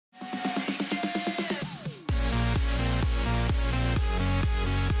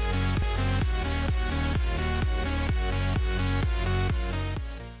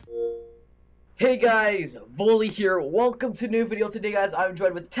Hey guys, Volley here. Welcome to a new video. Today, guys, I'm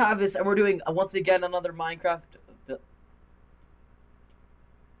joined with Tavis, and we're doing once again another Minecraft.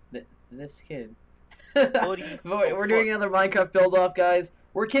 This kid. We're doing another Minecraft build-off, guys.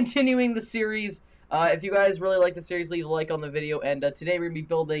 We're continuing the series. If you guys really like the series, leave a like on the video. And today we're gonna be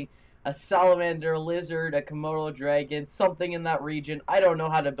building a salamander, a lizard, a Komodo dragon, something in that region. I don't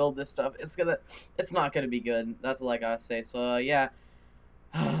know how to build this stuff. It's not gonna be good. That's all I gotta say. So yeah.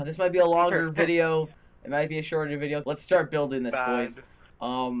 This might be a longer video. It might be a shorter video. Let's start building this, boys.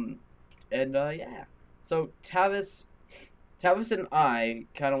 Yeah. So Tavis and I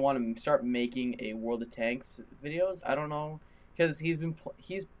kind of want to start making a World of Tanks videos. I don't know, because he's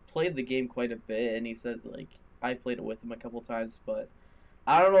played the game quite a bit, and he said like I played it with him a couple times, but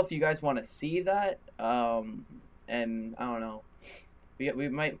I don't know if you guys want to see that. And I don't know.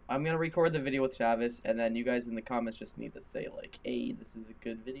 I'm gonna record the video with Tavis, and then you guys in the comments just need to say like, "Hey, this is a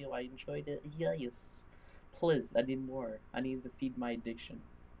good video. I enjoyed it. Yes, please. I need more. I need to feed my addiction."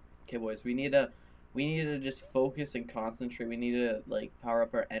 Okay, boys. We need to just focus and concentrate. We need to like power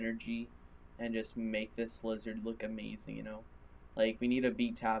up our energy, and just make this lizard look amazing. You know, like we need to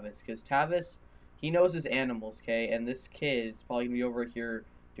beat Tavis, because Tavis, he knows his animals. Okay, and this kid is probably gonna be over here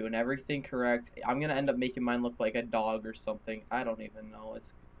doing everything correct. I'm gonna end up making mine look like a dog or something. I don't even know.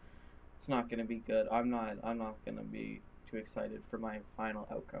 It's not gonna be good. I'm not gonna be too excited for my final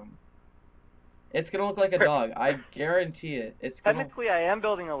outcome. It's gonna look like a dog. I guarantee it. It's gonna. Technically, I am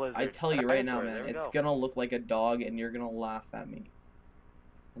building a lizard. I tell you right now, man. It's gonna look like a dog, and you're gonna laugh at me,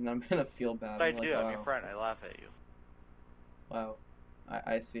 and I'm gonna feel bad. I do. I'm your friend. I laugh at you. Wow.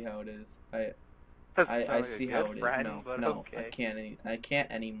 I see how it is. I see how it is. No, okay. I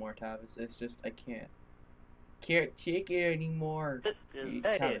can't anymore, Tavis. It's just I can't take it anymore.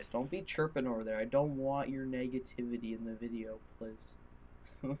 Tavis, don't be chirping over there. I don't want your negativity in the video, please.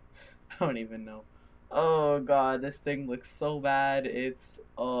 I don't even know. Oh god, this thing looks so bad. It's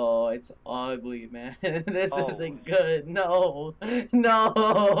ugly, man. This isn't good. No.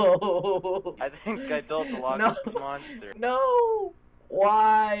 I think I built a monster. No.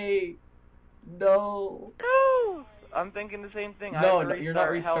 Why? No. I'm thinking the same thing. No, you're not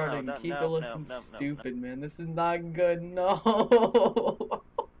restarting. Keep it looking stupid, man. This is not good. No.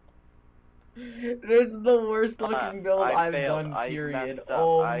 This is the worst looking build I've done, period.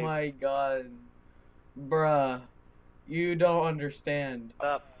 Oh my god. Bruh. You don't understand.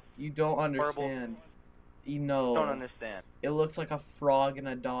 You don't understand. You know. Don't understand. It looks like a frog and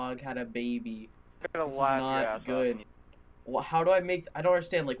a dog had a baby. It's not good. Well, how do I don't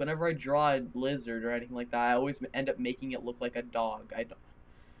understand, like, whenever I draw a lizard or anything like that, I always end up making it look like a dog. I don't...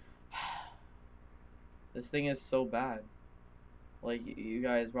 This thing is so bad. Like, you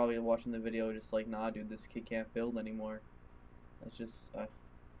guys probably watching the video just like, nah, dude, this kid can't build anymore. It's just,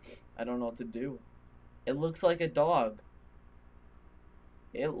 I don't know what to do. It looks like a dog.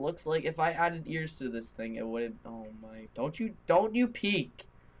 It looks like if I added ears to this thing, it would, oh my, don't you peek.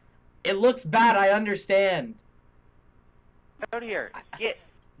 It looks bad, I understand. Out here. Get.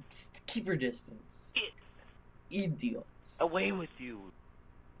 Keep your distance. Get. Idiots. Away with you.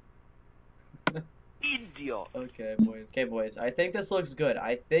 Idiot. Okay, boys. I think this looks good.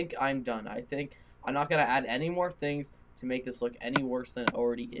 I think I'm done. I think I'm not gonna add any more things to make this look any worse than it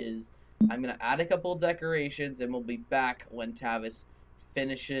already is. I'm gonna add a couple decorations, and we'll be back when Tavis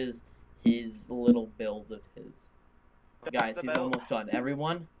finishes his little build of his. Guys, he's almost done.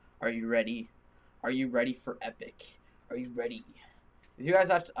 Everyone, are you ready? Are you ready for epic? Are you ready? If you guys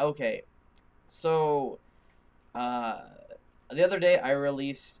have to, okay, so the other day I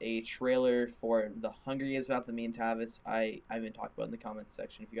released a trailer for the Hunger Games map that me and Tavis I've been talking about in the comments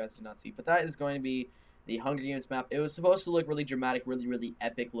section if you guys did not see, but that is going to be the Hunger Games map. It was supposed to look really dramatic, really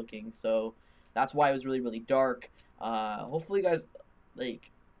epic looking, so that's why it was really dark. Hopefully you guys like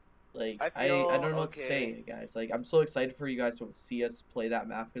I don't know what to say, guys. Like, I'm so excited for you guys to see us play that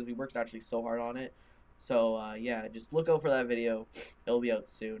map because we worked actually so hard on it. So, yeah, just look out for that video. It'll be out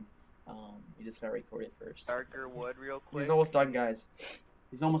soon. You just gotta record it first. Darker wood real quick. He's almost done, guys.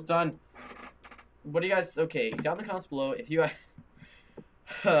 He's almost done. What do you guys... Okay, down in the comments below, if you...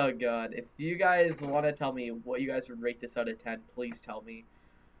 Oh, God. If you guys want to tell me what you guys would rate this out of 10, please tell me.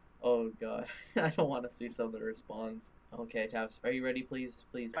 Oh, God. I don't want to see some of the response. Okay, Tavis, are you ready, please?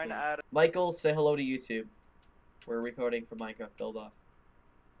 Please. Michael, say hello to YouTube. We're recording for Minecraft Build-Off.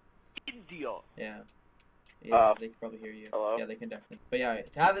 Idiot. Yeah. Yeah, they can probably hear you. Hello? Yeah, they can definitely. But yeah,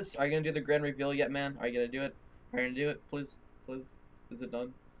 Tavis, are you gonna do the grand reveal yet, man? Are you gonna do it? Are you gonna do it? Please? Please? Is it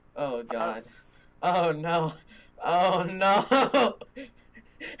done? Oh, God. Oh, no. Oh, no.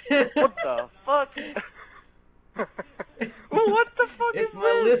 What the fuck? Well, what the the fuck It's is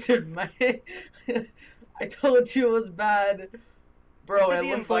my this? lizard, man. I told you it was bad. Bro, Look at it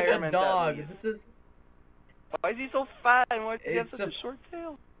the looks like a environment, at dog. least. This is... Why is he so fat and why does he have It's such a... a short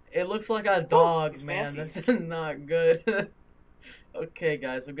tail? It looks like a Oh, dog, he's man. fancy. This is not good. Okay,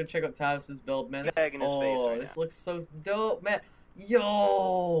 guys, I'm gonna check out Tavis's build, man. This, Gag in his face oh, right this now. looks so dope, man.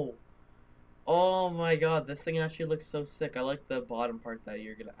 Yo! Oh my god, this thing actually looks so sick. I like the bottom part that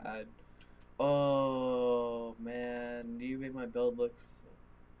you're gonna add. Oh, man. You made my build looks...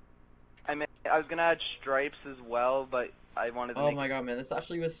 I was gonna add stripes as well, but I wanted to Oh make my god, man. This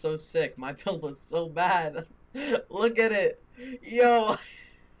actually was so sick. My build was so bad. Look at it. Yo!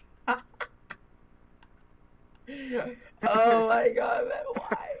 Oh my god, man.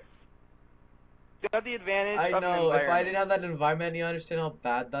 Why? You have the advantage I of an know, if I didn't environment. have that environment, you understand how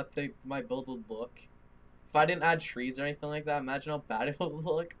bad that thing, my build would look. If I didn't add trees or anything like that, imagine how bad it would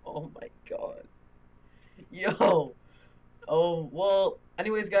look. Oh my god. Yo! Oh, well,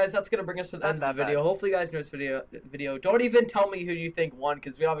 anyways, guys, that's gonna bring us to the Not end of the that bad. video. Hopefully you guys enjoyed this video. Don't even tell me who you think won,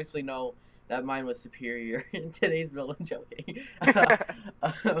 because we obviously know that mine was superior in today's build. I'm joking.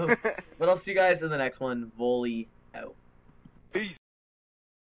 But I'll see you guys in the next one. Volley out. Peace.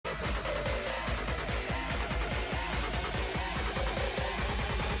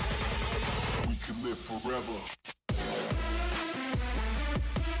 We can live forever.